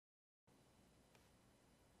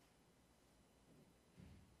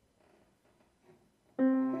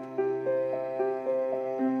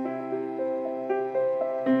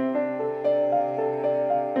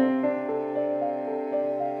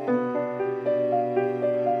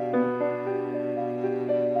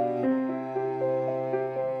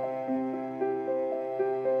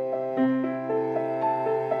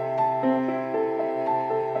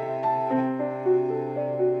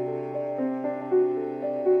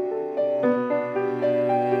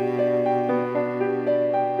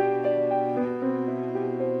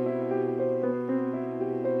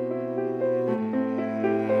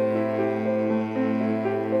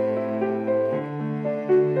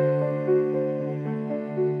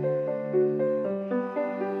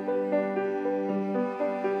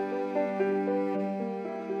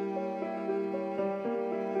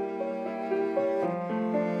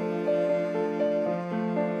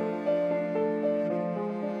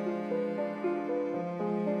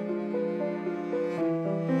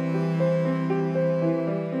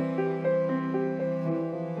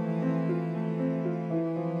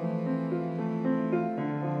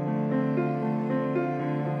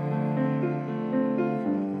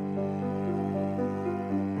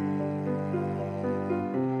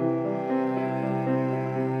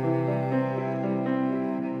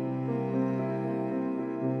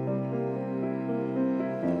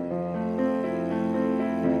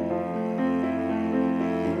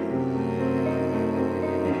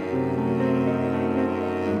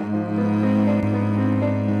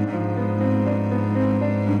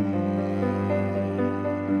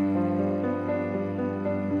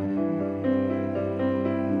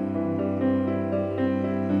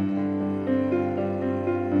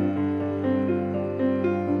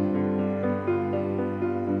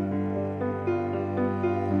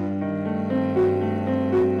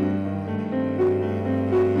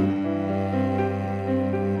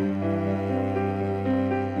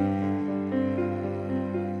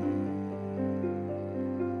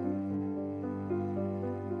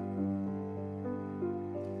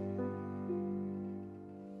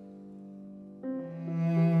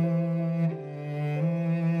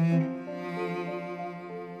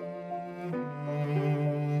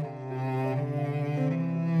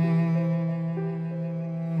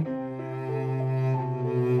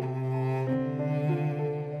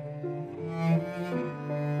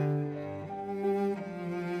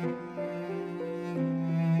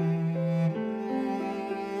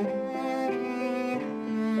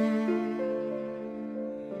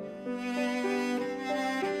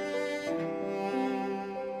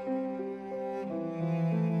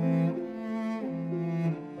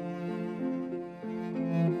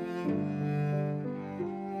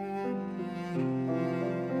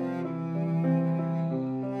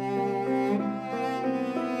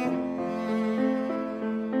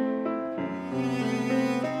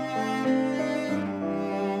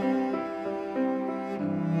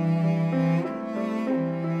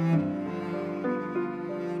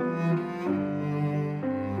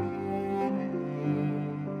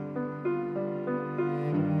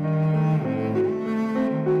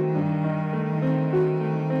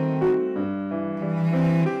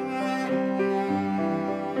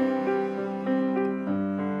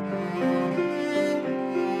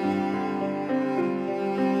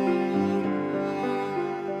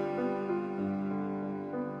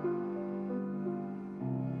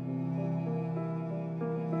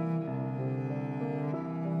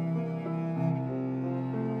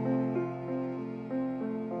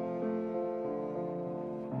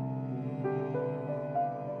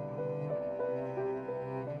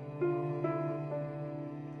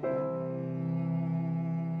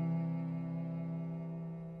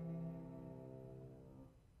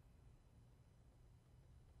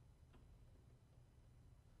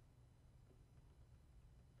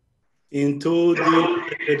Into the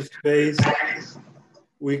sacred space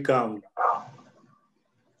we come.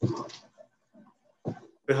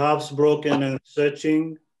 Perhaps broken and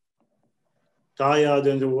searching, tired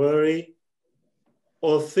and weary,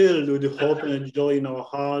 or filled with hope and joy in our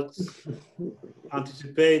hearts,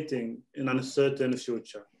 anticipating an uncertain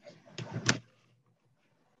future.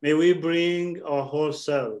 May we bring our whole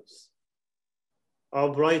selves, our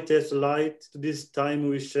brightest light to this time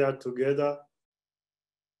we share together,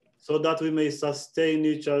 so that we may sustain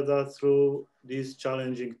each other through these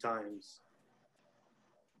challenging times.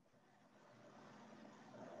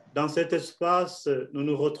 Dans cet espace, nous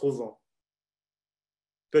nous retrouvons,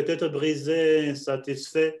 peut-être brisés,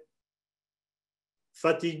 insatisfaits,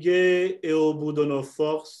 fatigués et au bout de nos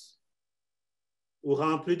forces, ou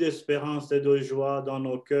remplis d'espérance et de joie dans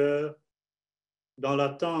nos cœurs, dans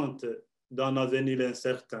l'attente d'un avenir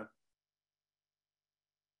incertain.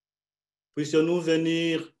 Puissions-nous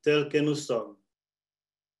venir tels que nous sommes.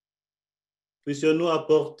 Puissions-nous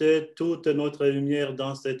apporter toute notre lumière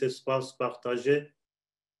dans cet espace partagé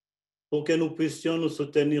pour que nous puissions nous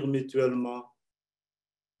soutenir mutuellement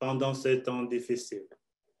pendant ces temps difficiles.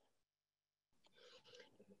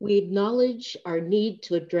 We acknowledge our need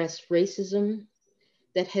to address racism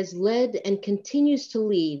that has led and continues to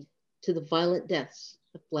lead to the violent deaths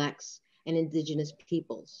of Blacks and Indigenous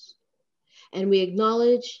peoples. And we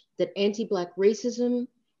acknowledge that anti-Black racism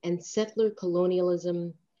and settler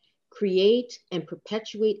colonialism create and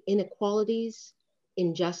perpetuate inequalities,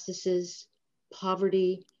 injustices,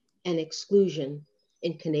 poverty, and exclusion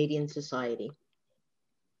in Canadian society.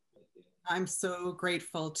 I'm so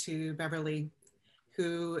grateful to Beverly,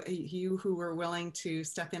 who were willing to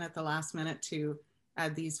step in at the last minute to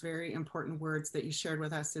add these very important words that you shared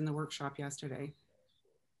with us in the workshop yesterday.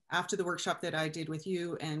 After the workshop that I did with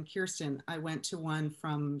you and Kirsten, I went to one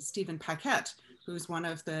from Stephen Paquette, who's one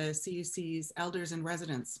of the CUC's elders in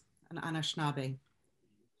residence, an Anishinaabe.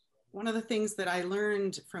 One of the things that I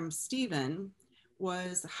learned from Stephen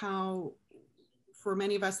was how, for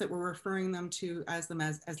many of us that were referring them to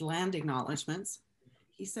as land acknowledgements,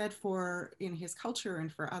 he said in his culture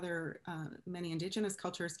and for other many Indigenous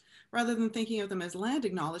cultures, rather than thinking of them as land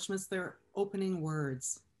acknowledgements, they're opening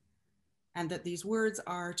words. And that these words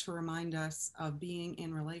are to remind us of being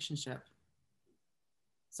in relationship.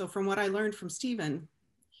 So from what I learned from Stephen,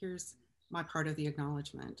 here's my part of the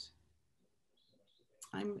acknowledgement.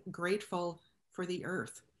 I'm grateful for the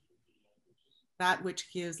earth, that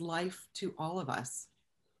which gives life to all of us.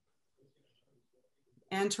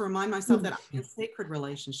 And to remind myself that I'm in sacred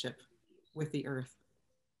relationship with the earth.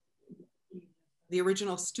 The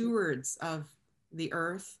original stewards of the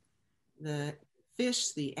earth, the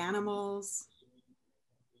fish, the animals,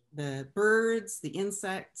 the birds, the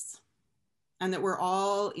insects, and that we're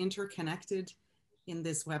all interconnected in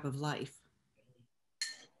this web of life.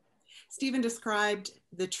 Stephen described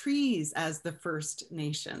the trees as the First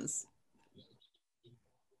Nations,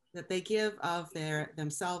 that they give of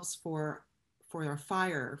themselves for their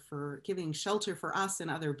fire, for giving shelter for us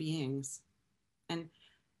and other beings. And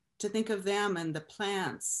to think of them and the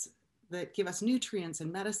plants that give us nutrients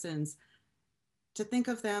and medicines, to think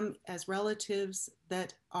of them as relatives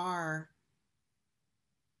that are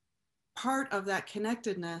part of that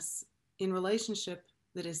connectedness in relationship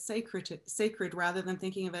that is sacred rather than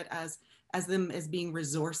thinking of it as them as being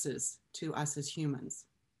resources to us as humans.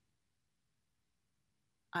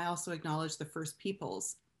 I also acknowledge the first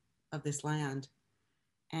peoples of this land.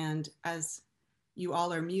 And as you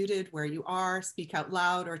all are muted where you are, speak out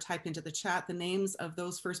loud or type into the chat the names of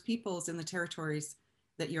those first peoples in the territories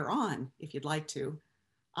that you're on, if you'd like to.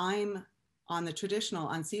 I'm on the traditional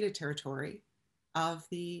unceded territory of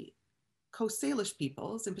the Coast Salish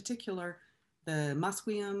peoples, in particular, the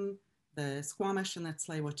Musqueam, the Squamish, and the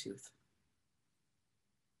Tsleil-Waututh.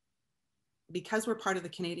 Because we're part of the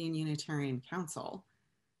Canadian Unitarian Council,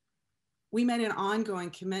 we made an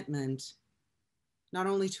ongoing commitment not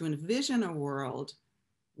only to envision a world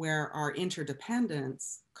where our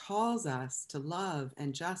interdependence calls us to love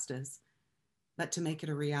and justice, but to make it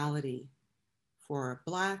a reality for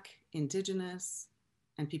Black, Indigenous,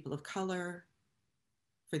 and people of color,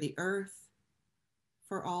 for the earth,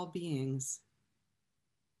 for all beings.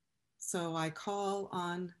 So I call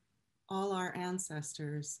on all our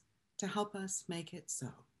ancestors to help us make it so.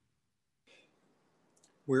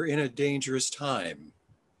 We're in a dangerous time.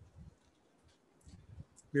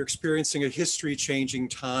 We're experiencing a history-changing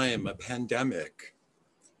time, a pandemic,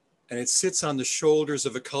 and it sits on the shoulders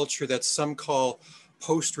of a culture that some call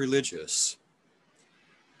post-religious.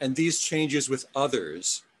 And these changes with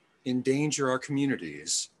others endanger our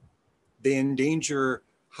communities. They endanger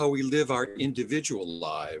how we live our individual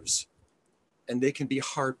lives. and they can be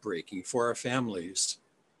heartbreaking for our families.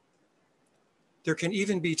 There can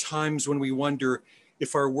even be times when we wonder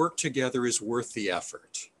if our work together is worth the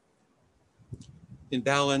effort. In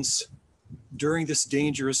balance, during this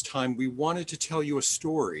dangerous time, we wanted to tell you a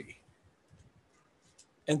story.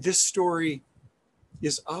 And this story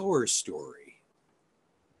is our story.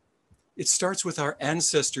 It starts with our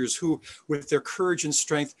ancestors who, with their courage and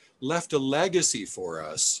strength, left a legacy for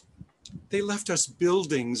us. They left us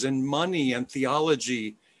buildings and money and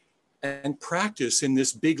theology and practice in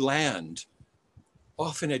this big land,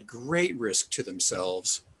 often at great risk to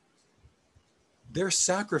themselves. Their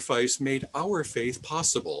sacrifice made our faith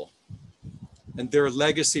possible, and their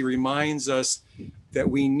legacy reminds us that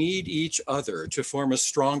we need each other to form a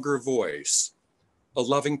stronger voice, a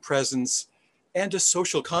loving presence, and a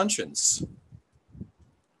social conscience.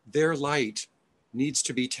 Their light needs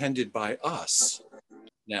to be tended by us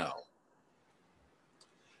now.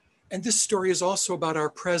 And this story is also about our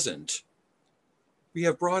present. We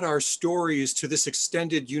have brought our stories to this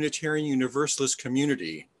extended Unitarian Universalist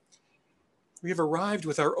community. We have arrived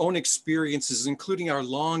with our own experiences, including our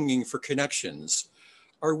longing for connections,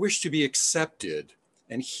 our wish to be accepted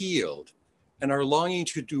and healed, and our longing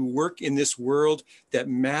to do work in this world that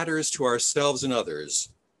matters to ourselves and others.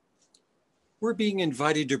 We're being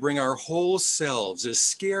invited to bring our whole selves, as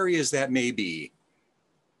scary as that may be.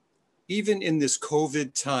 Even in this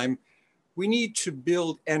COVID time, we need to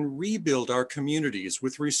build and rebuild our communities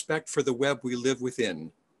with respect for the web we live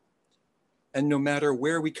within. And no matter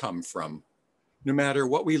where we come from, no matter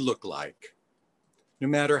what we look like, no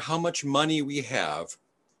matter how much money we have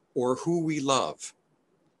or who we love,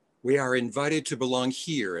 we are invited to belong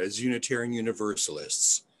here as Unitarian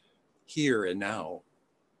Universalists, here and now.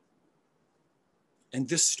 And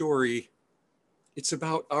this story, it's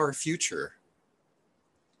about our future.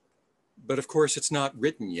 But of course, it's not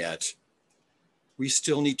written yet. We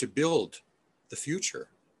still need to build the future.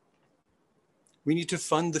 We need to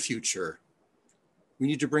fund the future. We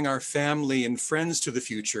need to bring our family and friends to the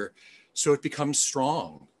future so it becomes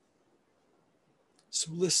strong.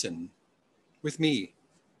 So listen with me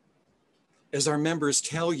as our members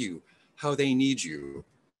tell you how they need you,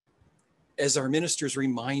 as our ministers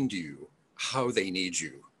remind you how they need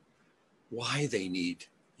you, why they need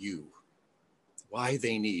you, why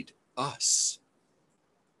they need us,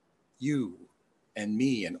 you and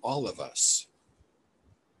me and all of us.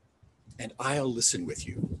 And I'll listen with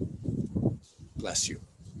you. Bless you.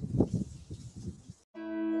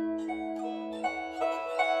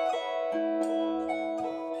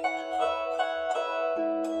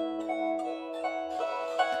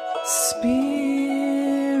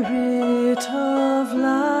 Spirit of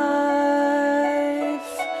life,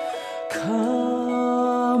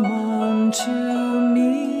 come unto me.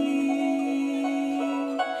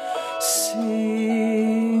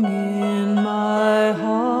 Sing in my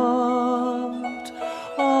heart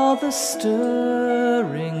all the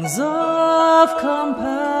stirrings of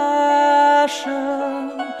compassion.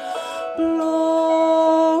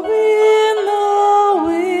 Blow in the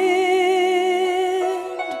wind,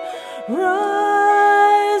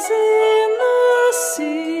 rise in the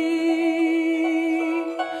sea,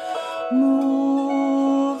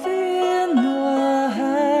 move in the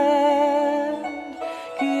hand,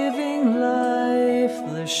 giving life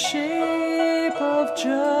the shape of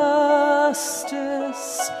justice.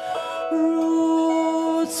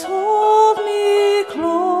 Roots hold me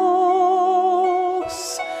close,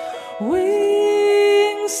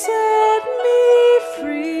 wings set me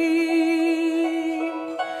free.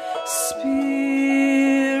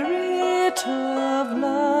 Spirit of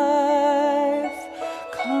life,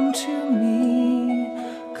 come to me,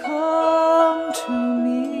 come to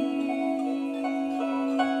me.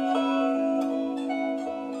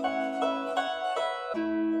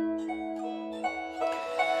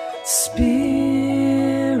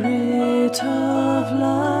 Spirit of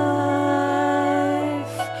life,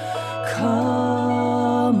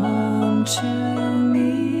 come unto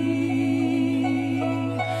me.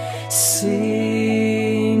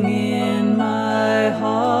 Sing in my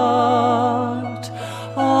heart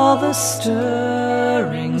all the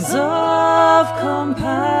stirrings of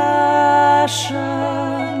compassion.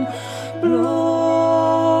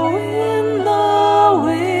 Blow in the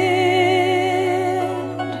wind,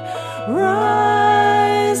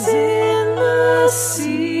 rise in the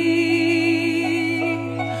sea,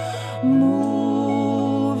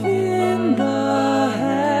 move in the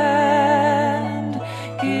hand,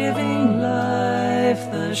 giving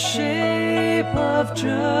life the shape of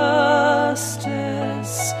justice.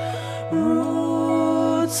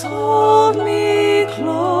 Roots hold me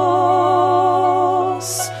close,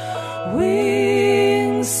 we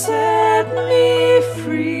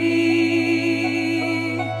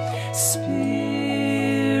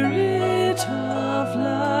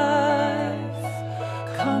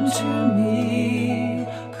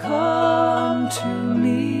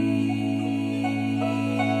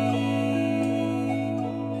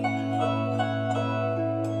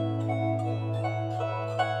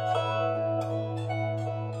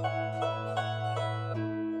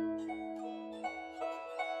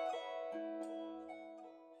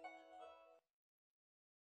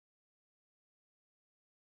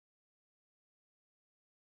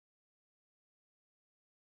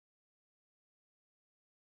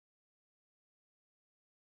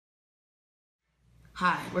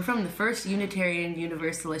Hi, we're from the First Unitarian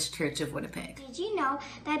Universalist Church of Winnipeg. Did you know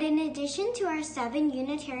that in addition to our 7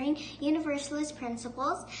 Unitarian Universalist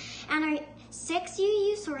principles and our 6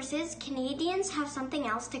 UU sources, Canadians have something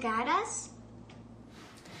else to guide us?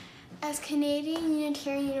 As Canadian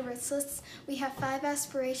Unitarian Universalists, we have 5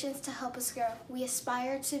 aspirations to help us grow. We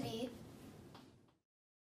aspire to be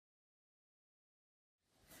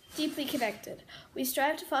deeply connected. We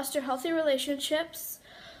strive to foster healthy relationships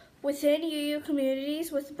within UU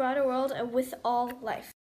communities, with the broader world, and with all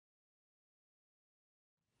life.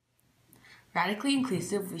 Radically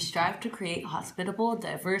inclusive, we strive to create hospitable,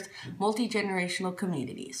 diverse, multi-generational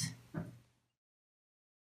communities.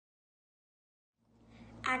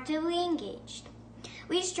 Actively engaged.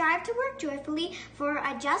 We strive to work joyfully for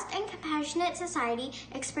a just and compassionate society,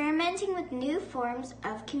 experimenting with new forms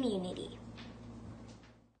of community.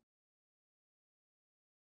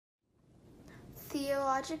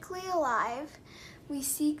 Theologically alive, we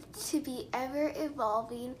seek to be ever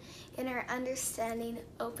evolving in our understanding,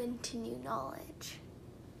 open to new knowledge.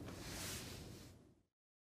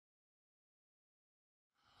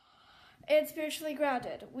 And spiritually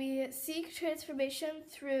grounded, we seek transformation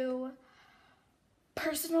through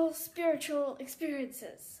personal spiritual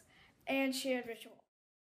experiences and shared ritual.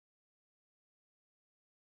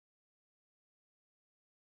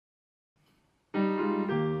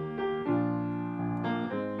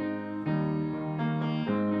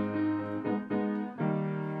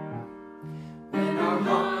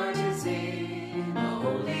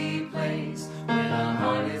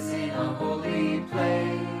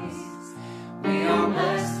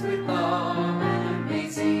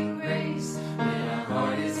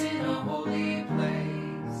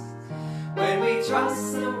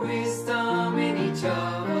 Trust the wisdom in each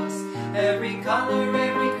of us, every color,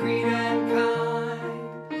 every creed and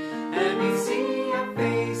kind, and we see our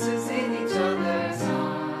faces in each other's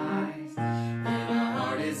eyes, when our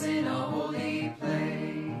heart is in a holy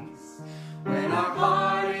place, when our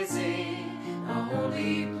heart is in a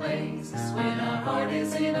holy place, when our heart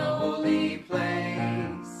is in a holy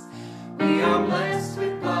place, we are blessed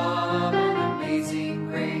with love and amazing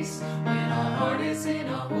grace, when our heart is in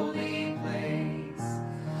a holy place.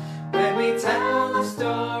 When we tell a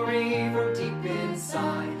story from deep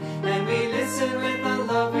inside, and we listen with a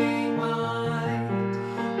loving mind,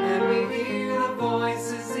 and we hear the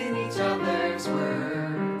voices in each other's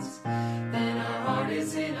words, then our heart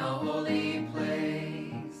is in a holy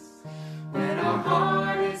place. When our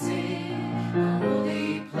heart is in a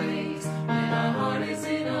holy place, when our heart is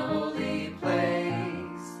in a holy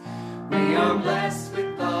place, we are blessed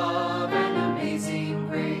with love and amazing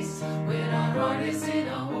grace, when our heart is in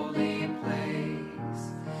a holy place.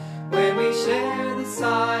 When we share the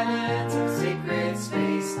silence of sacred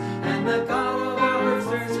space, and the God of our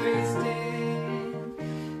hearts turns in,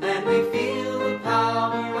 and we feel the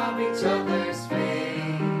power of each other's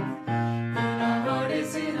faith, when our heart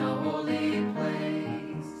is in a holy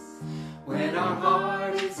place. When our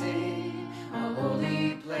heart is in a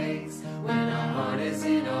holy place, when our heart is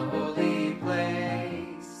in a holy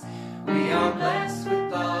place, we are blessed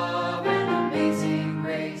with love and amazing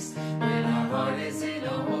grace, when our heart is in a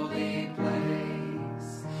holy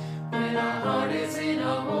place, when our heart is in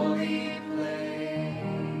a holy place.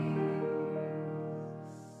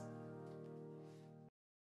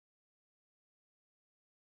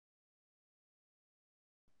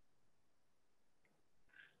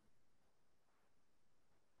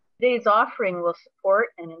 Today's offering will support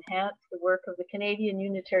and enhance the work of the Canadian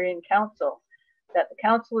Unitarian Council that the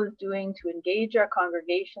Council is doing to engage our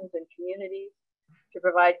congregations and communities, to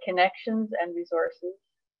provide connections and resources,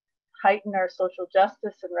 heighten our social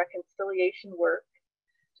justice and reconciliation work,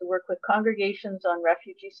 to work with congregations on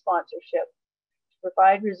refugee sponsorship, to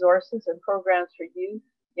provide resources and programs for youth,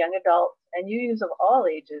 young adults, and UUs of all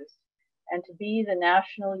ages, and to be the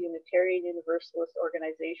national Unitarian Universalist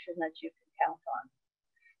organization that you can count on.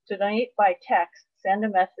 To donate by text, send a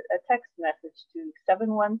text message to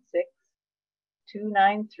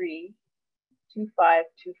 716-293-2525.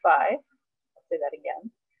 I'll say that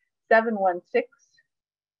again,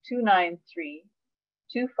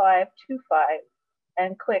 716-293-2525,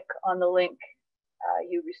 and click on the link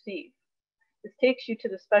you receive. This takes you to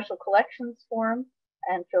the special collections form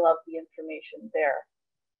and fill out the information there.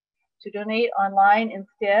 To donate online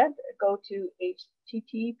instead, go to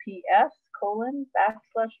https://cuc.ca/.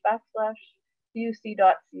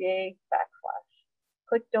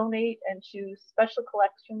 Click donate and choose special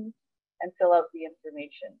collections and fill out the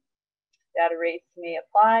information. Data rates may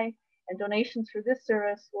apply, and donations for this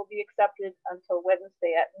service will be accepted until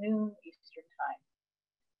Wednesday at noon Eastern Time.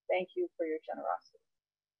 Thank you for your generosity.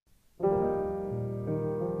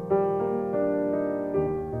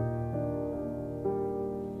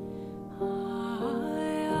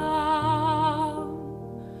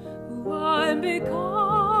 am becoming.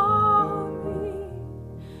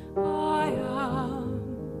 I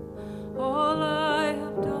am all I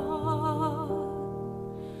have done.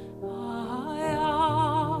 I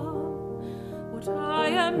am what I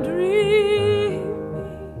am dreaming.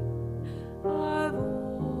 I've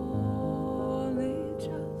only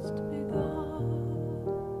just begun.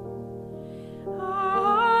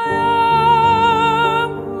 I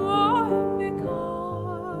am who I'm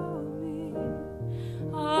becoming.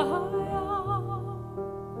 I am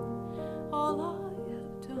all I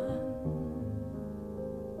have done.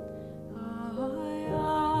 I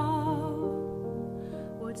am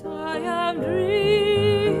what I am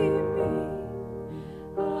dreaming.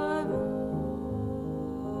 I've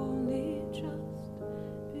only just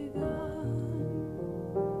begun.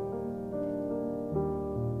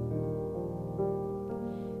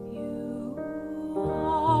 You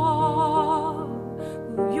are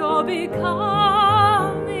who you're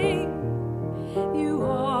becoming. You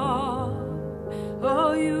are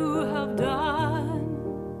all you have done.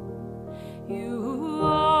 You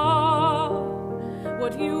are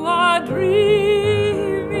what you are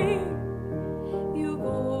dreaming. You've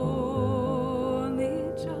only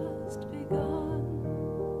just begun.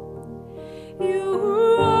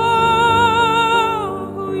 You are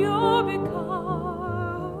who you're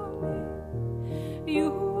becoming.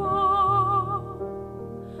 You are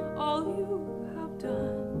all you have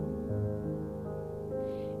done.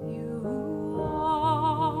 You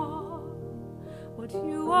are what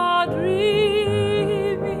you are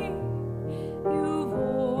dreaming. You've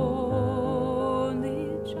only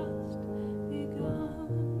just begun.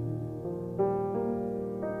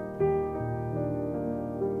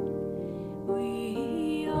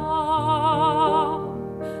 We are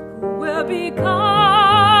who we're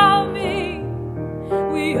becoming.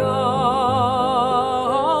 We are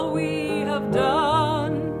all we have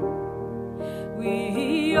done.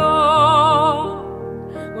 We are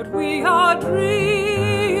what we are dreaming.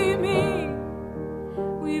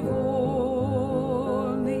 We've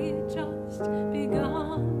only just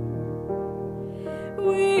begun.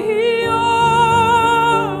 We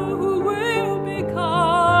are who we're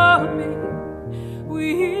becoming.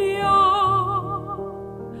 We are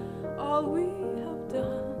all we have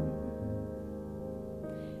done.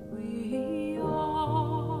 We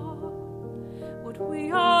are what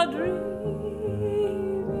we are dreaming.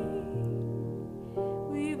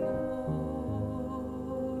 We've only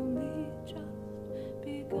just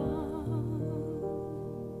begun.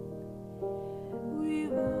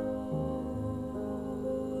 We've only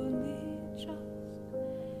just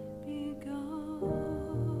begun.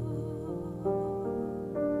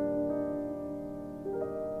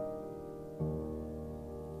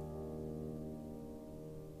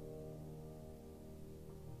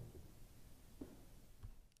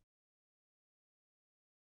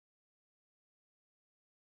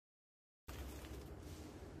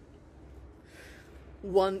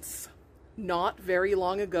 Once, not very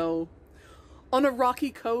long ago, on a rocky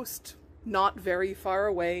coast not very far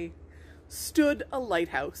away, stood a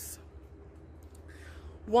lighthouse.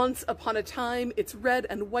 Once upon a time, its red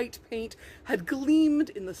and white paint had gleamed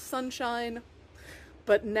in the sunshine,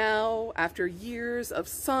 but now, after years of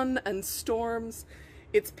sun and storms,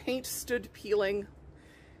 its paint stood peeling,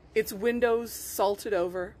 its windows salted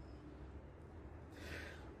over.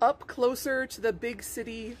 Up closer to the big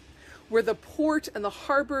city, where the port and the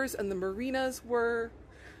harbors and the marinas were,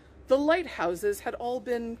 the lighthouses had all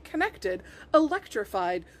been connected,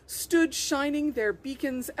 electrified, stood shining their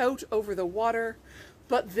beacons out over the water,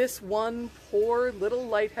 but this one poor little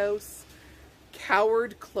lighthouse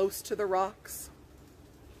cowered close to the rocks.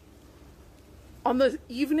 On the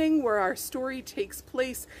evening where our story takes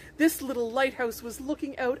place, this little lighthouse was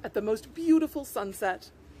looking out at the most beautiful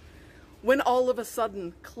sunset, when all of a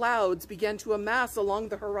sudden clouds began to amass along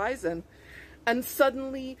the horizon, and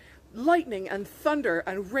suddenly lightning and thunder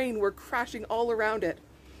and rain were crashing all around it.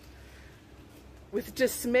 With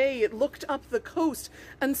dismay, it looked up the coast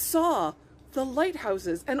and saw the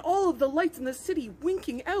lighthouses and all of the lights in the city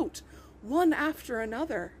winking out, one after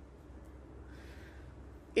another.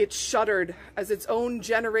 It shuddered as its own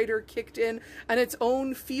generator kicked in and its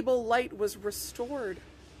own feeble light was restored.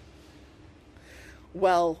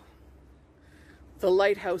 Well, the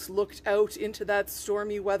lighthouse looked out into that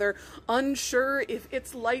stormy weather, unsure if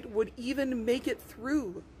its light would even make it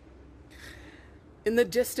through. In the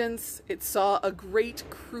distance, it saw a great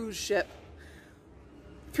cruise ship.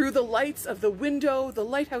 Through the lights of the window, the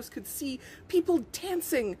lighthouse could see people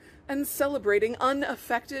dancing and celebrating,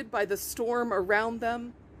 unaffected by the storm around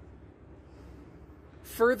them.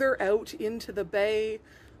 Further out into the bay,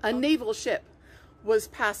 a naval ship was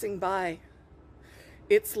passing by.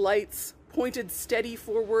 its lights pointed steady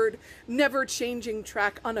forward, never changing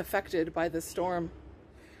track, unaffected by the storm.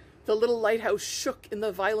 The little lighthouse shook in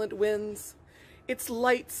the violent winds, its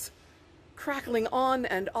lights crackling on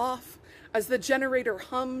and off as the generator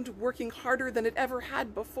hummed, working harder than it ever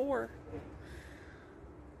had before.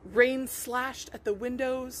 Rain slashed at the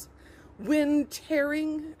windows, wind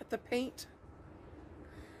tearing at the paint.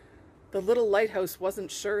 The little lighthouse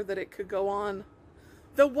wasn't sure that it could go on.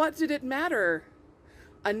 Though what did it matter?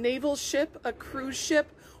 A naval ship, a cruise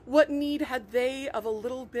ship, what need had they of a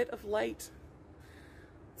little bit of light?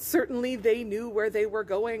 Certainly they knew where they were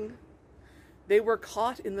going. They were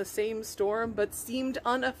caught in the same storm, but seemed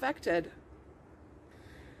unaffected.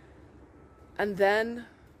 And then,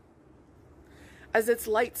 as its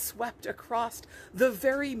light swept across the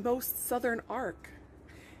very most southern arc,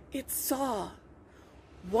 it saw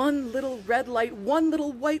one little red light, one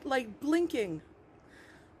little white light blinking.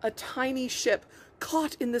 A tiny ship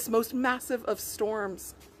caught in this most massive of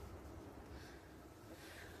storms.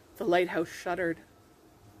 The lighthouse shuddered,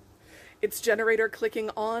 its generator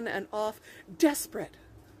clicking on and off, desperate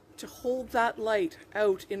to hold that light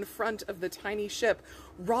out in front of the tiny ship,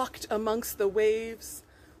 rocked amongst the waves,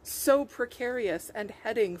 so precarious and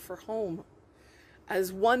heading for home,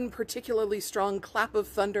 as one particularly strong clap of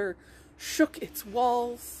thunder shook its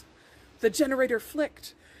walls. The generator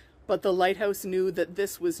flicked, but the lighthouse knew that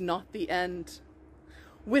this was not the end.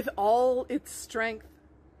 With all its strength,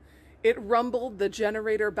 it rumbled the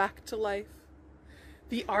generator back to life,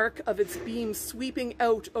 the arc of its beam sweeping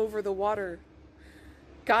out over the water,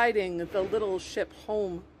 guiding the little ship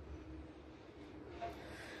home.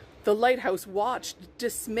 The lighthouse watched,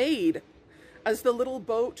 dismayed, as the little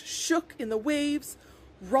boat shook in the waves,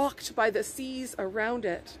 rocked by the seas around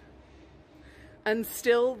it. And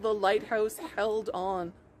still the lighthouse held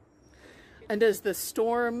on. And as the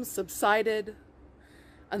storm subsided,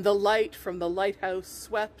 and the light from the lighthouse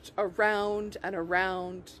swept around and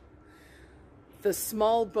around, the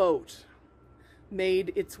small boat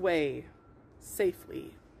made its way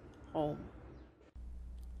safely home.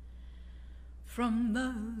 From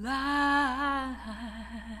the light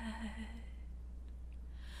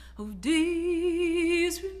of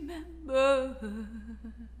days remembered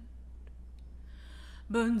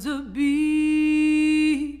burns a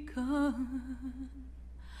beacon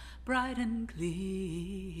bright and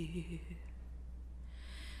clear,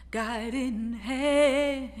 guiding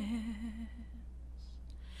hands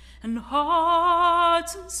and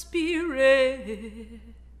hearts and spirits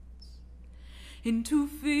into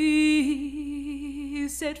fear,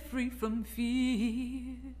 set free from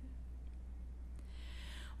fear.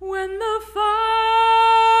 When the fire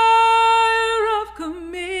of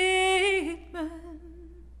commitment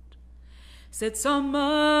sets our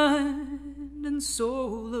mind and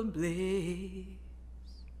soul ablaze,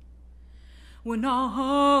 when our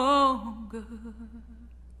hunger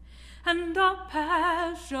and our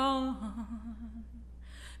passion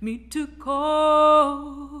meet to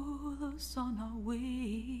call us on our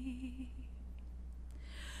way,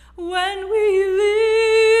 when we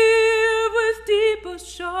live with deep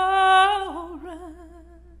assurance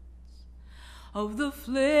of the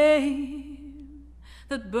flame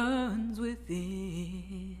that burns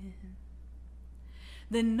within,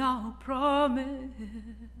 then our promise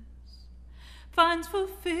finds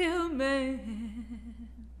fulfillment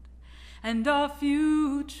and our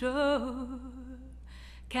future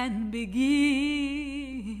can begin.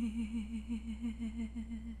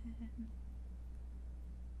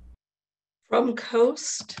 From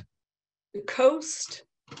coast to coast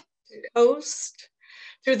to coast,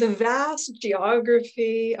 through the vast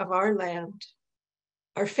geography of our land,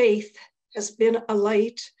 our faith has been a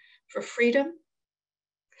light for freedom,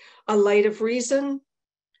 a light of reason,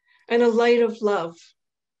 and a light of love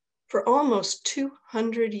for almost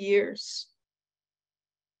 200 years.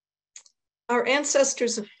 Our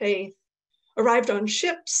ancestors of faith arrived on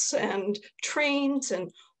ships and trains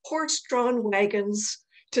and horse-drawn wagons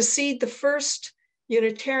to seed the first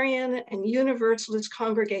Unitarian and Universalist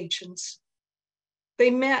congregations. They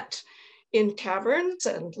met in taverns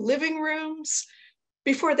and living rooms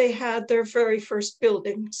before they had their very first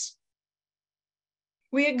buildings.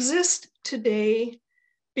 We exist today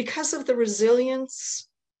because of the resilience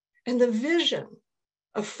and the vision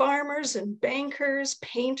of farmers and bankers,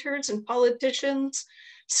 painters and politicians,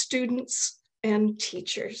 students and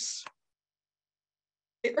teachers.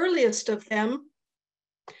 The earliest of them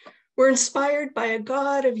were inspired by a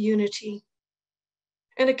God of unity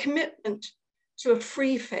and a commitment to a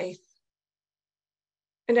free faith.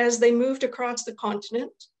 And as they moved across the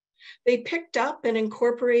continent, they picked up and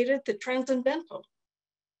incorporated the transcendental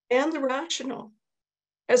and the rational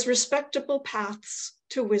as respectable paths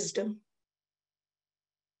to wisdom,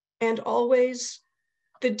 and always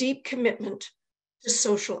the deep commitment to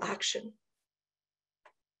social action.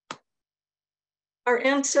 Our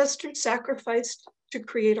ancestors sacrificed to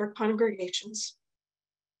create our congregations.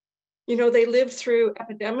 You know, they lived through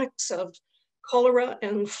epidemics of cholera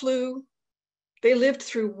and flu. They lived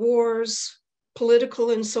through wars,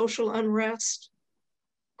 political and social unrest,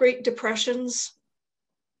 great depressions,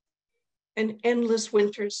 and endless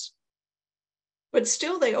winters. But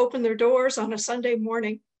still, they opened their doors on a Sunday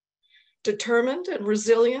morning, determined and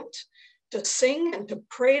resilient to sing and to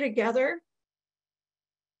pray together,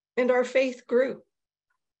 and our faith grew.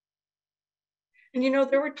 And you know,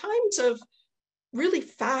 there were times of really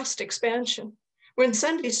fast expansion when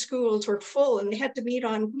Sunday schools were full and they had to meet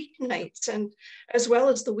on weeknights and as well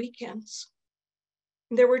as the weekends.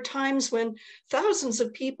 There were times when thousands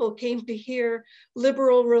of people came to hear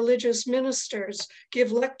liberal religious ministers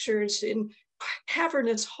give lectures in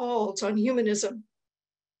cavernous halls on humanism.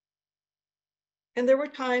 And there were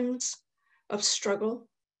times of struggle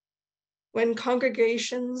when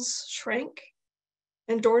congregations shrank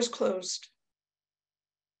and doors closed.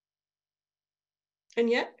 And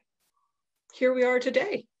yet, here we are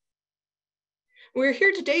today. We're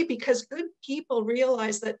here today because good people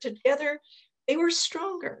realized that together they were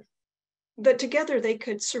stronger, that together they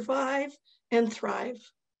could survive and thrive.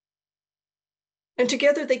 And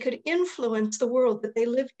together they could influence the world that they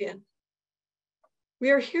lived in.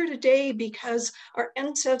 We are here today because our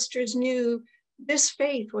ancestors knew this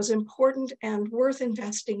faith was important and worth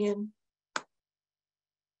investing in.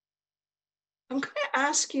 I'm going to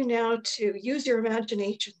ask you now to use your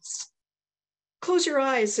imaginations. Close your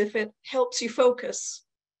eyes if it helps you focus.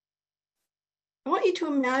 I want you to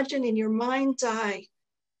imagine in your mind's eye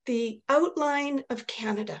the outline of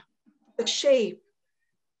Canada, the shape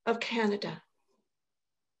of Canada.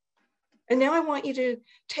 And now I want you to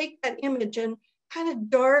take that image and kind of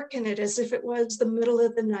darken it as if it was the middle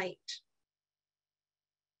of the night.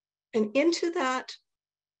 And into that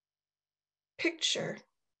picture,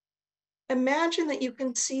 imagine that you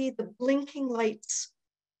can see the blinking lights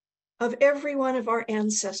of every one of our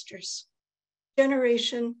ancestors,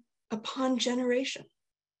 generation upon generation.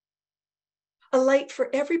 A light for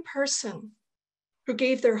every person who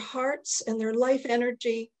gave their hearts and their life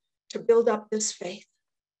energy to build up this faith.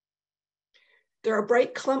 There are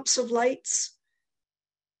bright clumps of lights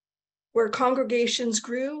where congregations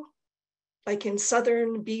grew, like in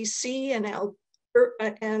southern BC and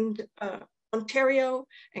Ontario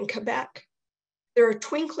and Quebec. There are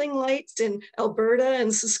twinkling lights in Alberta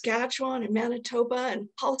and Saskatchewan and Manitoba, and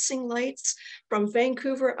pulsing lights from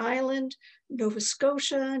Vancouver Island, Nova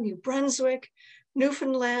Scotia, New Brunswick,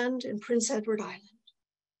 Newfoundland, and Prince Edward Island.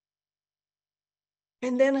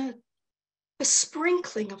 And then a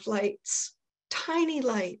sprinkling of lights, tiny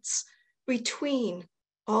lights between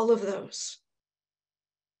all of those.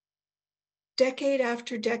 Decade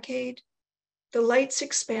after decade, the lights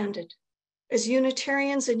expanded as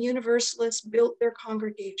Unitarians and Universalists built their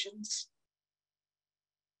congregations.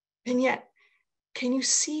 And yet, can you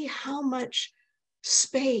see how much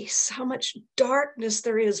space, how much darkness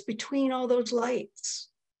there is between all those lights?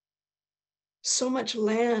 So much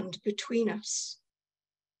land between us.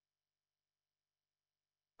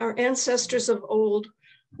 Our ancestors of old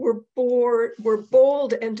were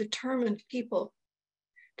bold and determined people.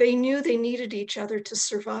 They knew they needed each other to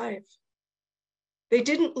survive. They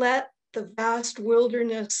didn't let the vast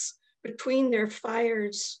wilderness between their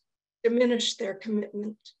fires diminish their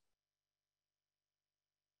commitment.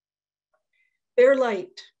 Their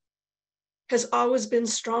light has always been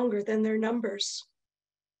stronger than their numbers,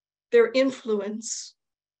 their influence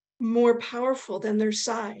more powerful than their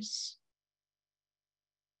size.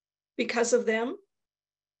 Because of them,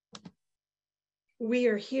 we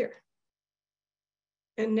are here.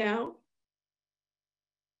 And now,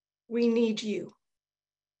 we need you.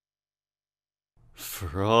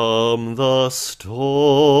 From the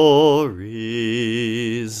stories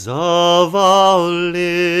of our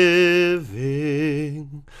living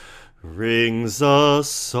rings a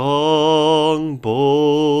song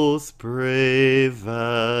both brave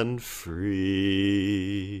and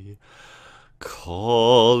free,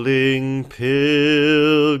 calling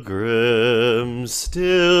pilgrims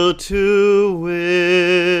still to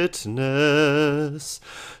witness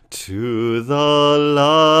to the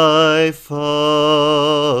life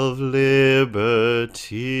of liberty.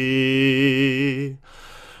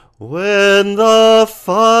 When the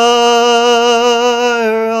fire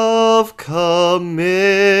of commitment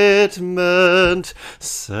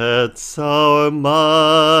sets our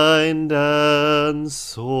mind and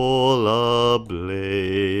soul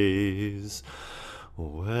ablaze.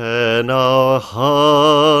 When our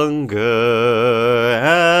hunger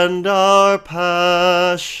and our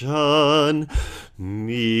passion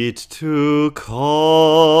meet to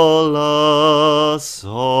call us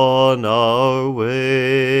on our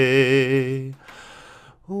way,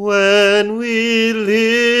 when we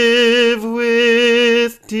live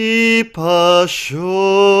with deep assurance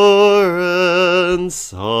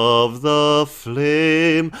of the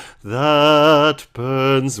flame that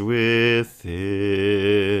burns within,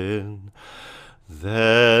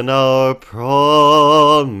 then our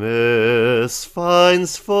promise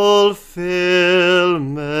finds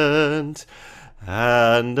fulfillment,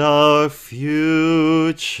 and our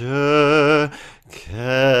future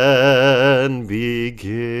can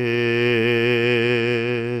begin.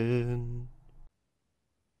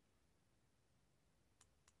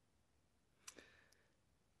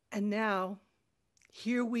 And now,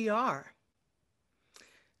 here we are.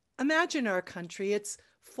 Imagine our country, its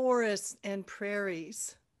forests and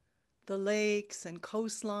prairies, the lakes and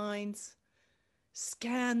coastlines.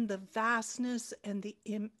 Scan the vastness and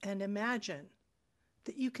imagine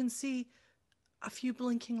that you can see a few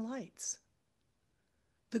blinking lights,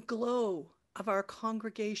 the glow of our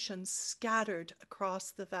congregations scattered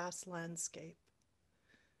across the vast landscape.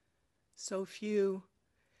 So few,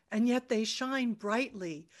 and yet they shine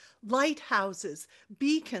brightly, lighthouses,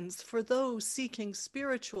 beacons for those seeking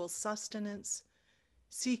spiritual sustenance,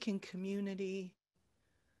 seeking community,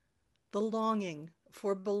 the longing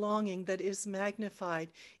for belonging that is magnified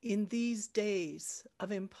in these days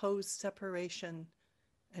of imposed separation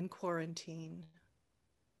and quarantine.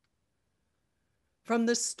 From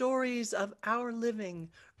the stories of our living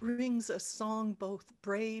rings a song both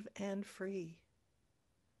brave and free.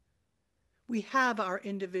 We have our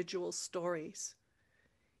individual stories,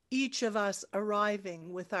 each of us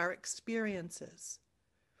arriving with our experiences,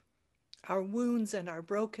 our wounds and our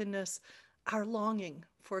brokenness, our longing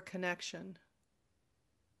for connection.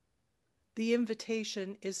 The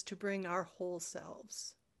invitation is to bring our whole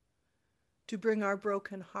selves, to bring our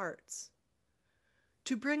broken hearts,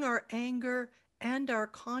 to bring our anger and our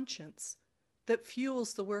conscience that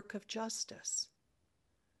fuels the work of justice,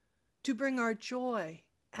 to bring our joy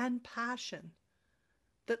and passion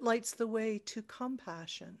that lights the way to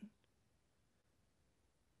compassion,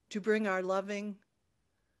 to bring our loving,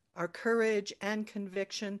 our courage and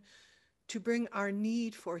conviction, to bring our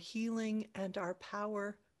need for healing and our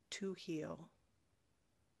power to heal.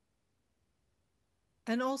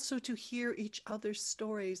 And also to hear each other's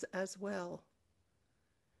stories as well,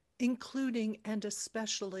 including and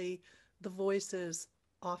especially the voices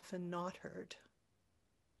often not heard.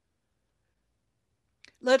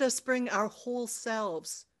 Let us bring our whole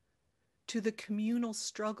selves to the communal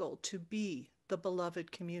struggle to be the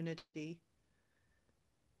beloved community.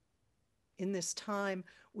 In this time,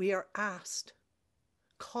 we are asked,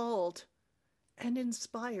 called, and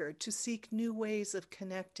inspired to seek new ways of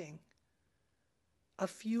connecting,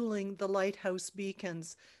 of fueling the lighthouse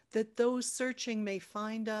beacons that those searching may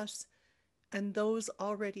find us and those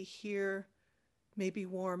already here may be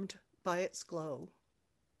warmed by its glow.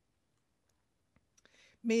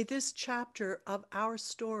 May this chapter of our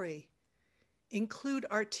story include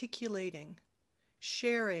articulating,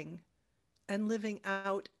 sharing, and living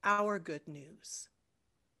out our good news.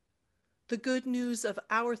 The good news of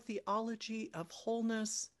our theology of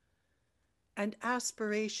wholeness and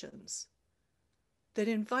aspirations that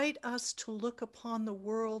invite us to look upon the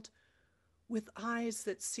world with eyes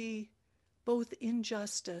that see both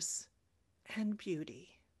injustice and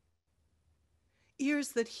beauty, ears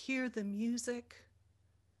that hear the music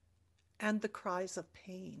and the cries of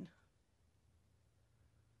pain.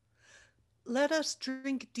 Let us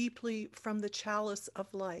drink deeply from the chalice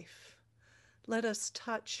of life. Let us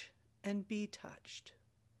touch and be touched.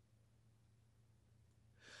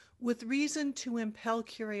 With reason to impel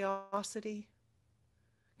curiosity,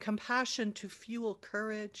 compassion to fuel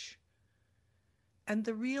courage, and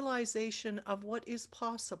the realization of what is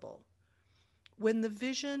possible when the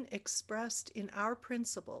vision expressed in our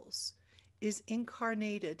principles is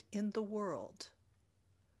incarnated in the world,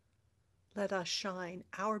 let us shine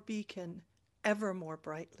our beacon ever more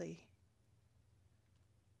brightly.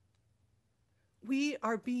 We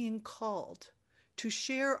are being called to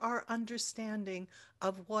share our understanding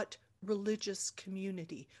of what religious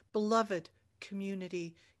community, beloved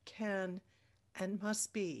community, can and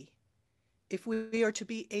must be if we are to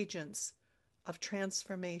be agents of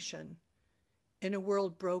transformation in a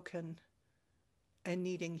world broken and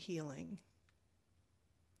needing healing.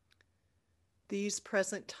 These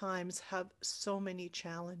present times have so many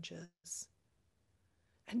challenges.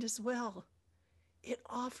 And as well, it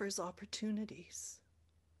offers opportunities.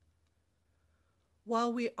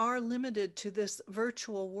 While we are limited to this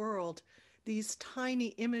virtual world, these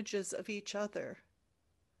tiny images of each other,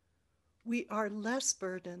 we are less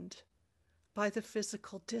burdened by the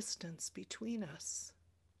physical distance between us.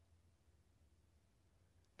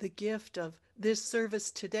 The gift of this service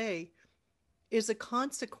today is a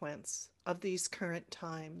consequence of these current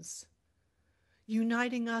times,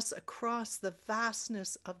 uniting us across the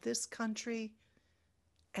vastness of this country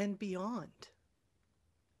and beyond.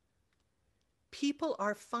 People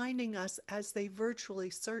are finding us as they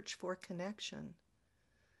virtually search for connection,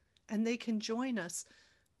 and they can join us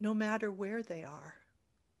no matter where they are.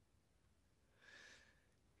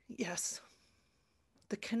 Yes,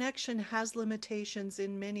 the connection has limitations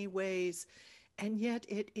in many ways, and yet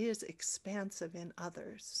it is expansive in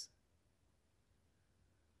others.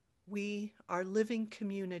 We are living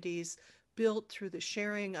communities built through the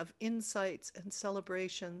sharing of insights and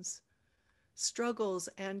celebrations, struggles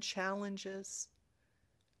and challenges,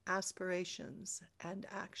 aspirations and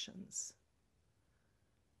actions.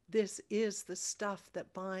 This is the stuff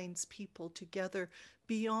that binds people together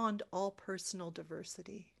beyond all personal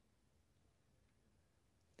diversity.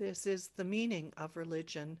 This is the meaning of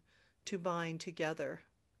religion, to bind together.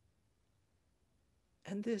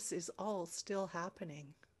 And this is all still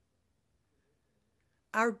happening.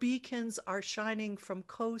 Our beacons are shining from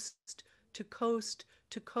coast to coast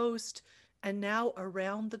to coast, and now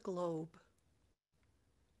around the globe.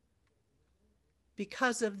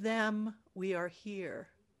 Because of them, we are here.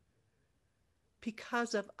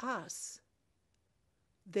 Because of us,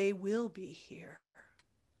 they will be here.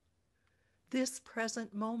 This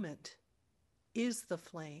present moment is the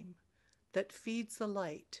flame that feeds the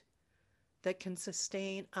light that can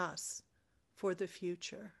sustain us for the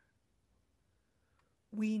future.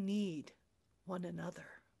 We need one another.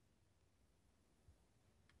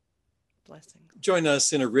 Blessings. Join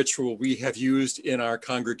us in a ritual we have used in our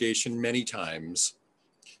congregation many times.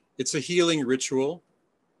 It's a healing ritual.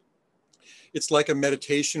 It's like a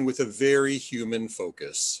meditation with a very human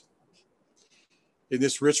focus. In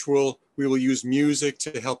this ritual, we will use music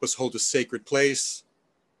to help us hold a sacred place.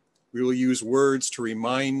 We will use words to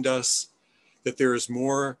remind us that there is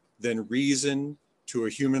more than reason to a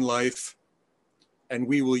human life, and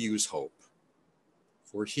we will use hope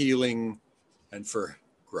for healing and for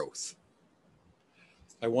growth.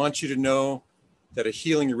 I want you to know that a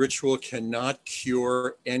healing ritual cannot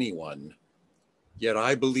cure anyone, yet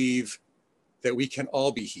I believe that we can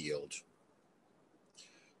all be healed.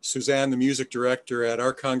 Suzanne, the music director at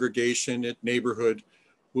our congregation at Neighbourhood,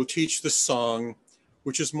 will teach the song,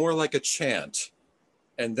 which is more like a chant,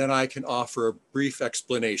 and then I can offer a brief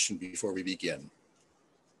explanation before we begin.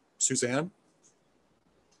 Suzanne?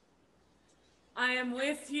 I am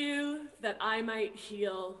with you that I might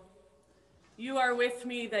heal. You are with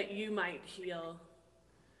me that you might heal.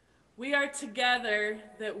 We are together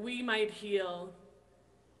that we might heal,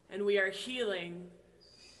 and we are healing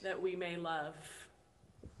that we may love.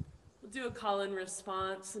 We'll do a call and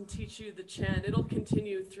response and teach you the chant. It'll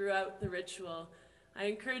continue throughout the ritual. I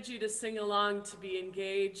encourage you to sing along, to be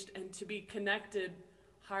engaged, and to be connected,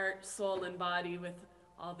 heart, soul, and body, with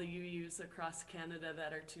all the UUs across Canada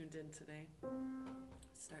that are tuned in today.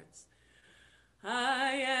 Starts.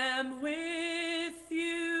 I am with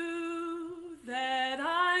you that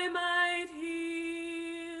I might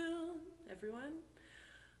heal. Everyone?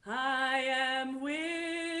 I am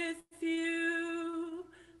with you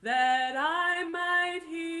that I might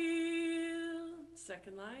heal.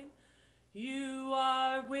 Second line. You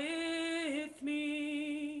are with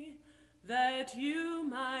me that you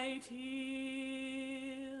might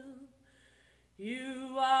heal.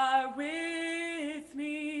 You are with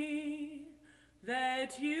me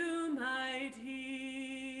that you might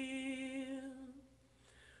heal.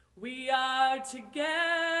 We are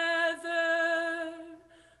together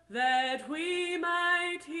that we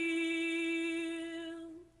might heal.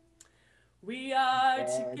 We are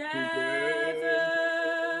together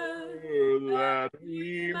that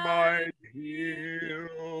we might heal.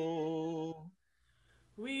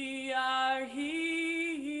 We are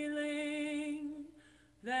healing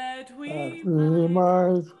that we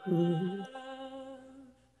might love.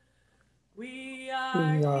 We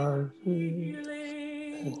are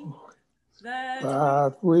healing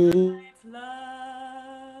that we might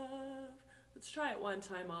love. Let's try it one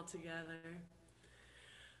time all together.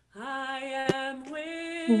 I am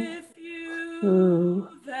with you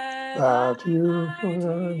that I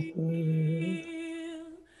might heal.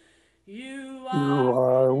 You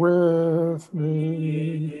are with with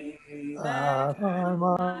me, that I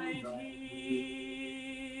might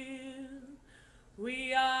heal.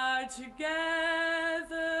 We are together,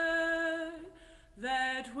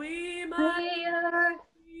 that we might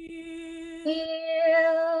heal.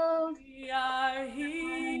 We are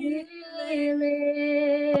healing,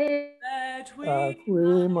 that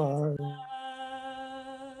we might.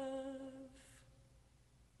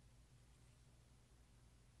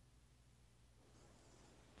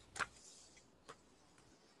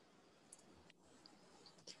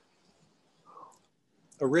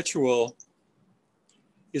 A ritual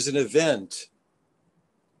is an event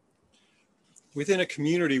within a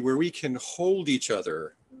community where we can hold each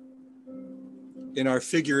other in our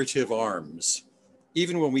figurative arms,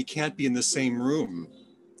 even when we can't be in the same room.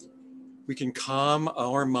 We can calm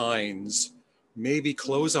our minds, maybe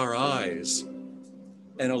close our eyes,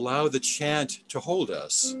 and allow the chant to hold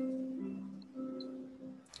us.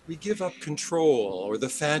 We give up control or the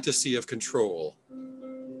fantasy of control,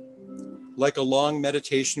 like a long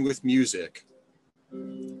meditation with music,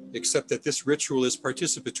 except that this ritual is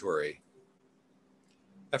participatory.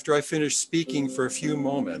 After I finish speaking for a few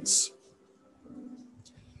moments,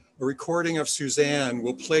 a recording of Suzanne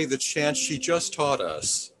will play the chant she just taught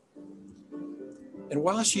us. And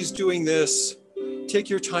while she's doing this, take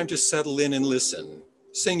your time to settle in and listen.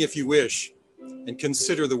 Sing if you wish, and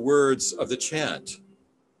consider the words of the chant.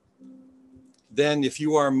 Then, if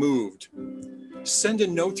you are moved, send a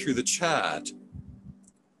note through the chat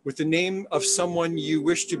with the name of someone you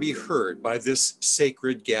wish to be heard by this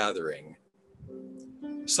sacred gathering.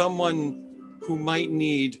 Someone who might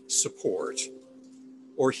need support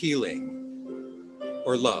or healing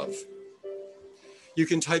or love. You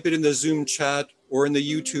can type it in the Zoom chat or in the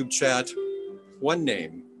YouTube chat, one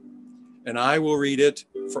name, and I will read it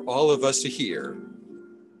for all of us to hear.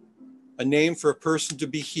 A name for a person to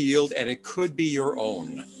be healed, and it could be your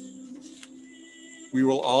own. We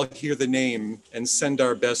will all hear the name and send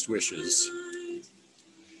our best wishes.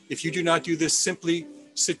 If you do not do this, simply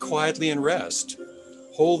sit quietly and rest.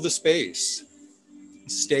 Hold the space.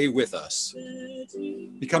 Stay with us.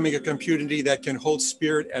 Becoming a community that can hold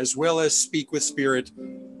spirit as well as speak with spirit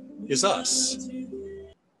is us.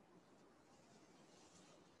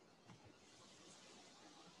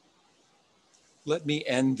 Let me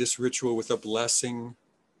end this ritual with a blessing.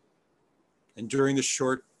 And during the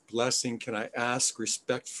short blessing, can I ask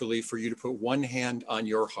respectfully for you to put one hand on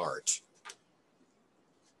your heart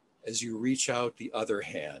as you reach out the other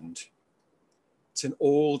hand. It's an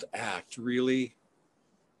old act, really,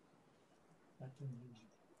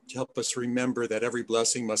 to help us remember that every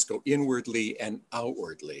blessing must go inwardly and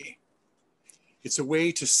outwardly. It's a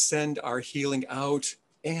way to send our healing out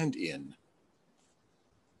and in.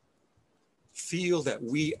 Feel that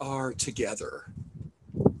we are together.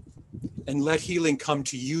 And let healing come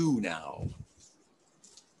to you now.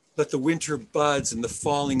 Let the winter buds and the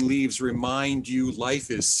falling leaves remind you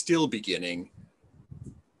life is still beginning.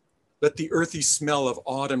 Let the earthy smell of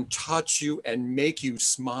autumn touch you and make you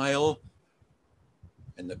smile,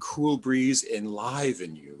 and the cool breeze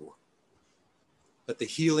enliven you. Let the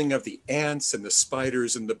healing of the ants and the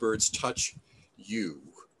spiders and the birds touch you.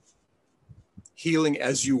 Healing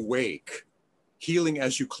as you wake, healing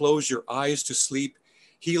as you close your eyes to sleep,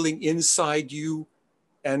 healing inside you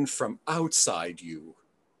and from outside you.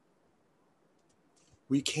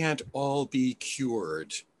 We can't all be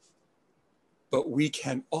cured, but we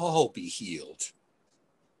can all be healed.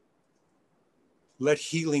 Let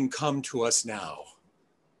healing come to us now.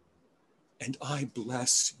 And I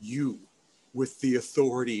bless you with the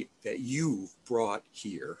authority that you brought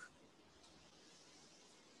here.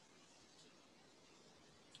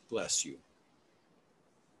 Bless you.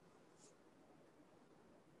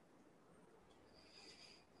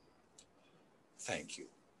 Thank you.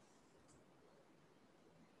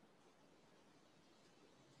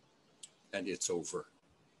 And it's over.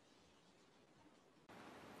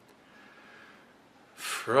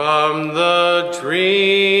 From the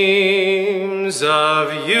dreams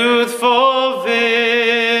of youthful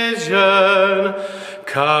vision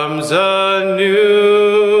comes a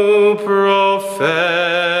new prophetic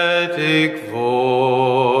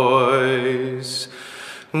voice,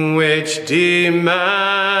 which demands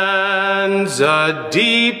a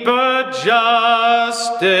deeper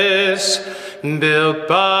justice built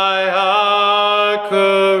by our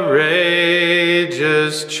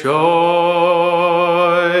courageous choice.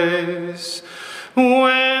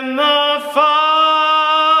 When the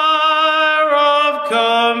fire of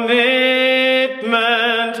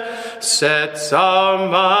commitment sets our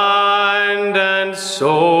mind and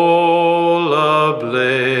soul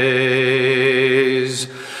ablaze,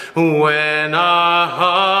 when our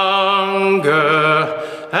hunger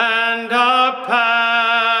and our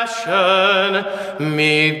passion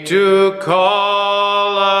meet to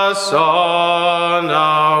call us on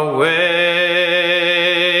our way.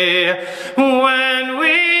 When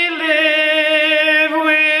we live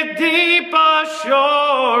with deep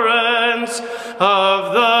assurance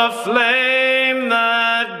of the flame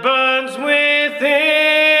that burns within,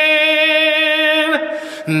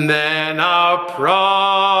 then our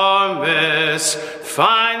promise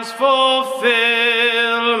finds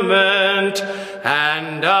fulfillment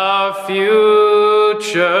and our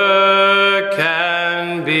future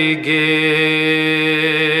can begin.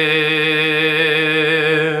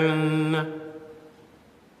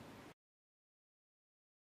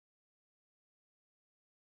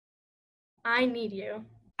 I need you.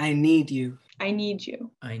 I need you. I need you.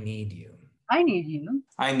 I need you. I need you.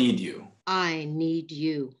 I need you. I need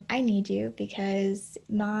you. I need you because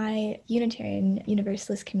my Unitarian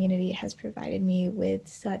Universalist community has provided me with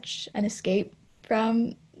such an escape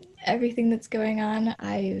from everything that's going on.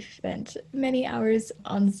 I've spent many hours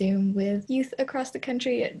on Zoom with youth across the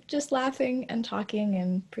country just laughing and talking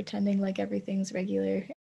and pretending like everything's regular.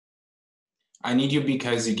 I need you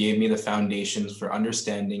because you gave me the foundations for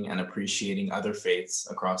understanding and appreciating other faiths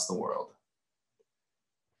across the world.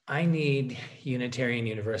 I need Unitarian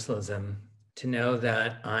Universalism to know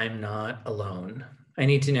that I'm not alone. I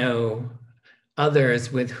need to know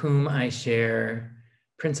others with whom I share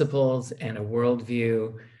principles and a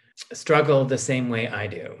worldview struggle the same way I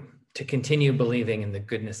do, to continue believing in the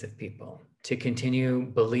goodness of people, to continue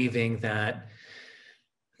believing that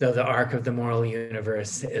though the arc of the moral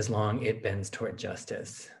universe is long, it bends toward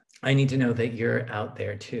justice. I need to know that you're out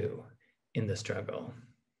there too in the struggle.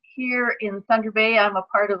 Here in Thunder Bay, I'm a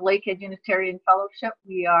part of Lakehead Unitarian Fellowship.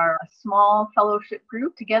 We are a small fellowship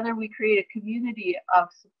group. Together we create a community of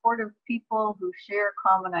supportive people who share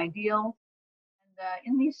common ideals. And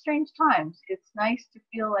in these strange times, it's nice to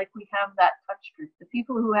feel like we have that touch group, the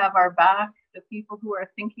people who have our back, the people who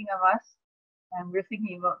are thinking of us, and we're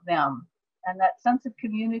thinking about them. And that sense of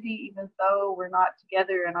community, even though we're not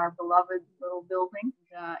together in our beloved little building.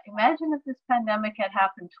 Imagine if this pandemic had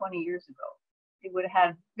happened 20 years ago. It would have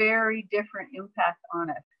had very different impact on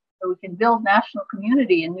it. So we can build national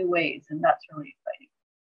community in new ways, and that's really exciting.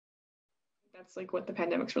 That's like what the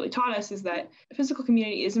pandemic's really taught us, is that physical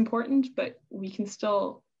community is important, but we can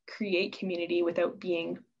still create community without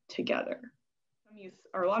being together. Some youth,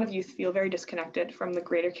 or a lot of youth, feel very disconnected from the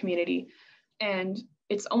greater community, and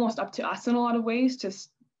it's almost up to us in a lot of ways to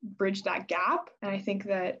bridge that gap. And I think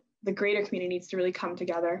that the greater community needs to really come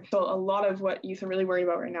together. So a lot of what youth are really worried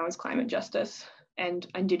about right now is climate justice and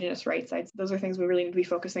Indigenous rights. Those are things we really need to be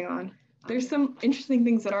focusing on. There's some interesting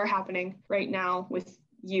things that are happening right now with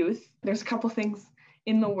youth. There's a couple things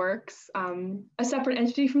in the works, a separate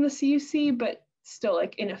entity from the CUC, but still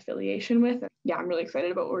like in affiliation with. Yeah, I'm really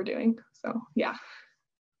excited about what we're doing. So yeah.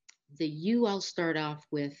 The U I'll start off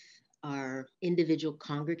with are individual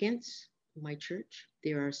congregants in my church.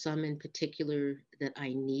 There are some in particular that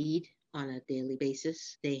I need on a daily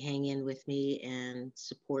basis. They hang in with me and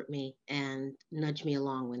support me and nudge me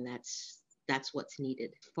along when that's what's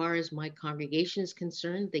needed. As far as my congregation is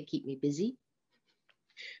concerned, they keep me busy,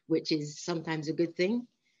 which is sometimes a good thing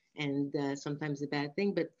and sometimes a bad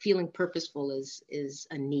thing, but feeling purposeful is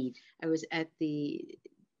a need. I was at the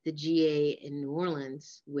GA in New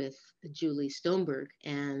Orleans with Julie Stoneberg,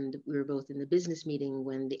 and we were both in the business meeting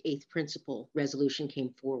when the 8th principle resolution came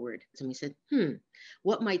forward. And we said,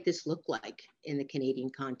 what might this look like in the Canadian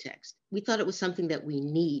context? We thought it was something that we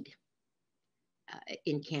need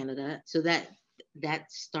in Canada. So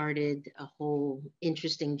that started a whole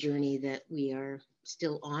interesting journey that we are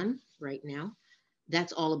still on right now.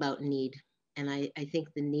 That's all about need. And I think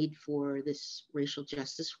the need for this racial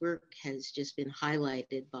justice work has just been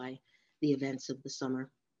highlighted by the events of the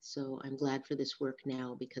summer. So I'm glad for this work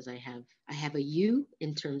now because I have a U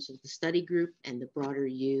in terms of the study group and the broader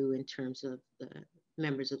U in terms of the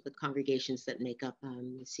members of the congregations that make up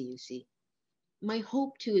the CUC. My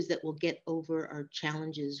hope too is that we'll get over our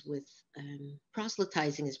challenges with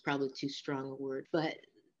proselytizing is probably too strong a word, but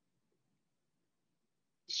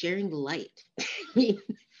sharing the light.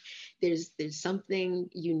 There's something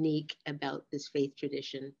unique about this faith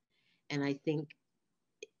tradition. And I think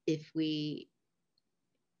if we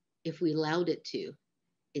allowed it to,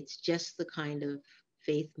 it's just the kind of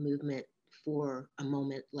faith movement for a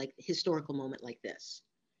moment, like historical moment like this.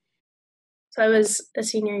 So I was a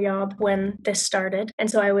senior yob when this started. And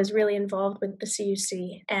so I was really involved with the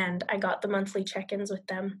CUC and I got the monthly check-ins with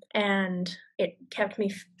them. And it kept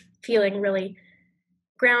me feeling really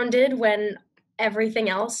grounded when everything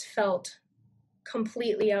else felt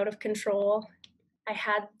completely out of control. I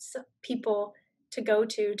had people to go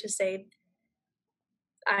to say,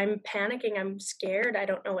 I'm panicking, I'm scared, I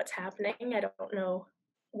don't know what's happening, I don't know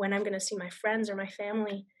when I'm going to see my friends or my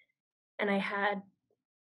family. And I had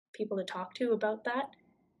people to talk to about that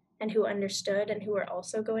and who understood and who were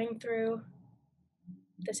also going through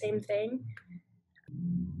the same thing.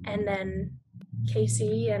 And then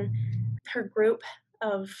Casey and her group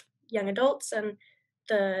of young adults and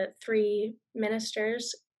the 3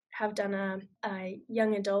 ministers have done a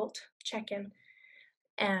young adult check-in.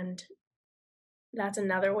 And that's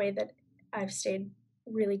another way that I've stayed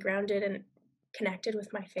really grounded and connected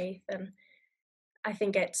with my faith. And I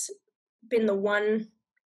think it's been the one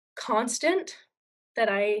constant that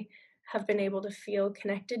I have been able to feel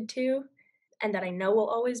connected to and that I know will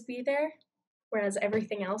always be there. Whereas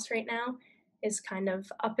everything else right now is kind of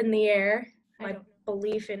up in the air. My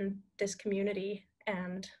belief in this community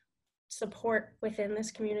and support within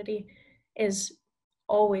this community is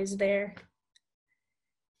always there.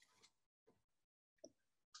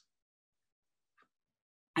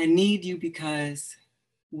 I need you because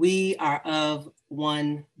we are of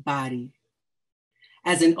one body.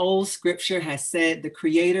 As an old scripture has said, the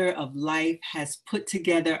creator of life has put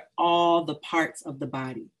together all the parts of the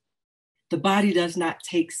body. The body does not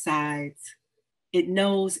take sides. It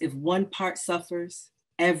knows if one part suffers,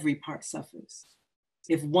 every part suffers.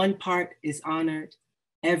 If one part is honored,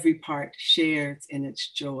 every part shares in its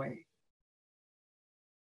joy.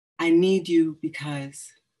 I need you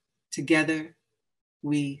because together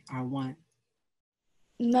we are one.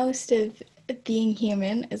 Most of being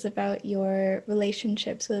human is about your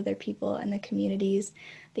relationships with other people and the communities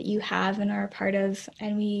that you have and are a part of.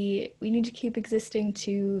 And we need to keep existing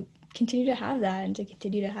to continue to have that and to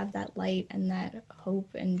continue to have that light and that hope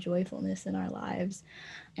and joyfulness in our lives.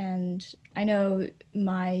 And I know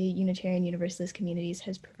my Unitarian Universalist communities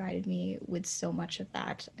has provided me with so much of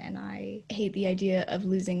that, and I hate the idea of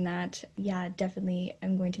losing that. Yeah, definitely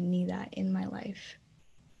I'm going to need that in my life.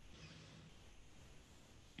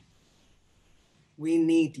 We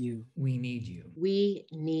need you. We need you. We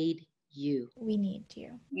need you. We need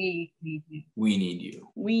you. We need you. We need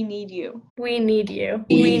you. We need you. We need you.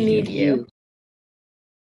 We need you.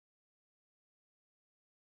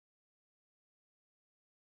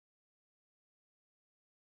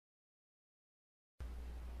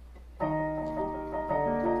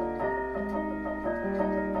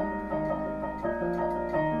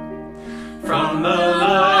 From the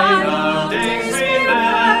line of days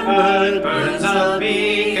remembered burns a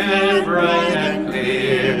beacon bright and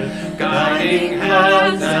clear, guiding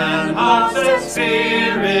hands and hearts and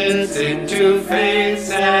spirits into faith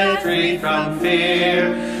set free from fear.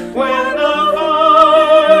 When the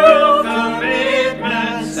fire of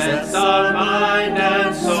commitment sets our mind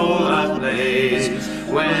and soul ablaze,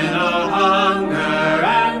 when a hunger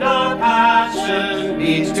and a passion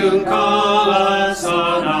meet to call us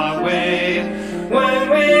on our way, when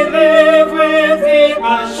we live with deep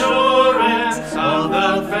assurance of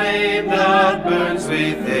the flame that burns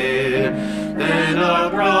within, then our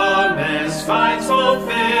promise finds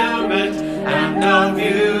fulfillment and our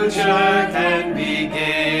future can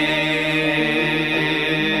begin.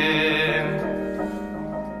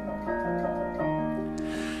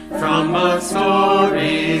 From the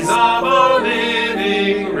stories of our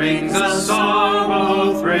living rings a song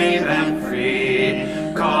both brave and free,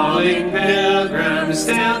 calling pilgrims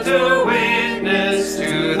still to witness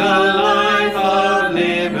to the life of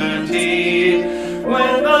liberty.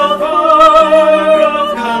 When the fire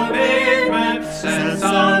of commitment sets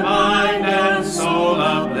our mind and soul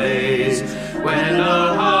ablaze, when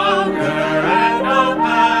a hunger and a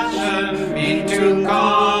passion meet to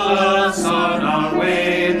call us on our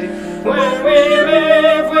way, when we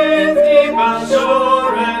live with deep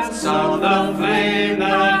assurance of the flame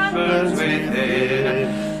that burns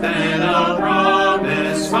within, then our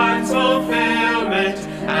promise finds fulfillment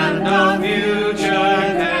and our future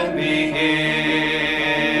can begin.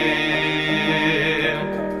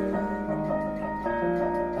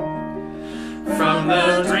 From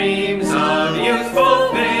the dreams of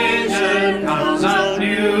youthful vision comes a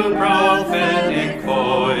new prophetic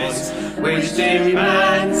voice, which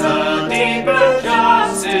demands a deeper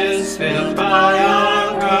justice filled by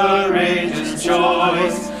our courageous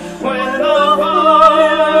choice. When the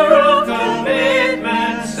fire of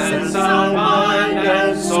commitment sets our mind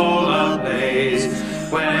and soul ablaze,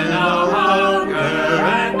 when a hunger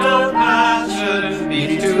and a passion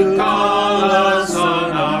meet to call us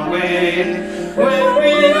on our way, when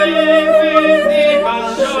we live with deep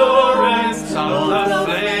assurance of the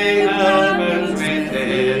flame that burns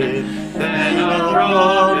within, then our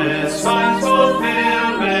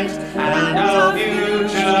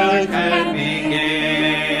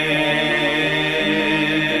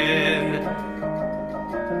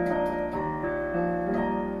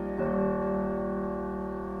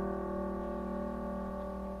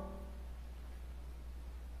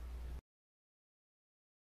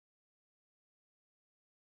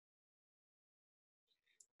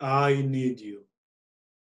I need you.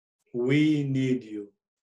 We need you.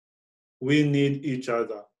 We need each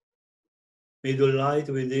other. May the light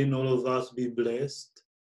within all of us be blessed,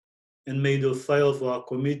 and may the fire of our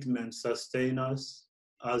commitment sustain us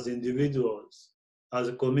as individuals,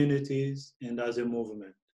 as communities, and as a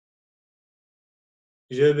movement.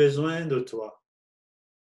 J'ai besoin de toi.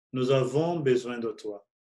 Nous avons besoin de toi.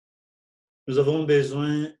 Nous avons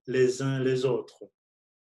besoin les uns les autres.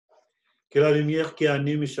 Que la lumière qui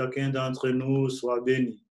anime chacun d'entre nous soit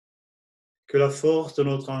bénie. Que la force de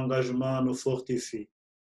notre engagement nous fortifie,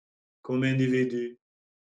 comme individus,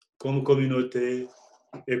 comme communauté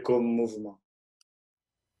et comme mouvement.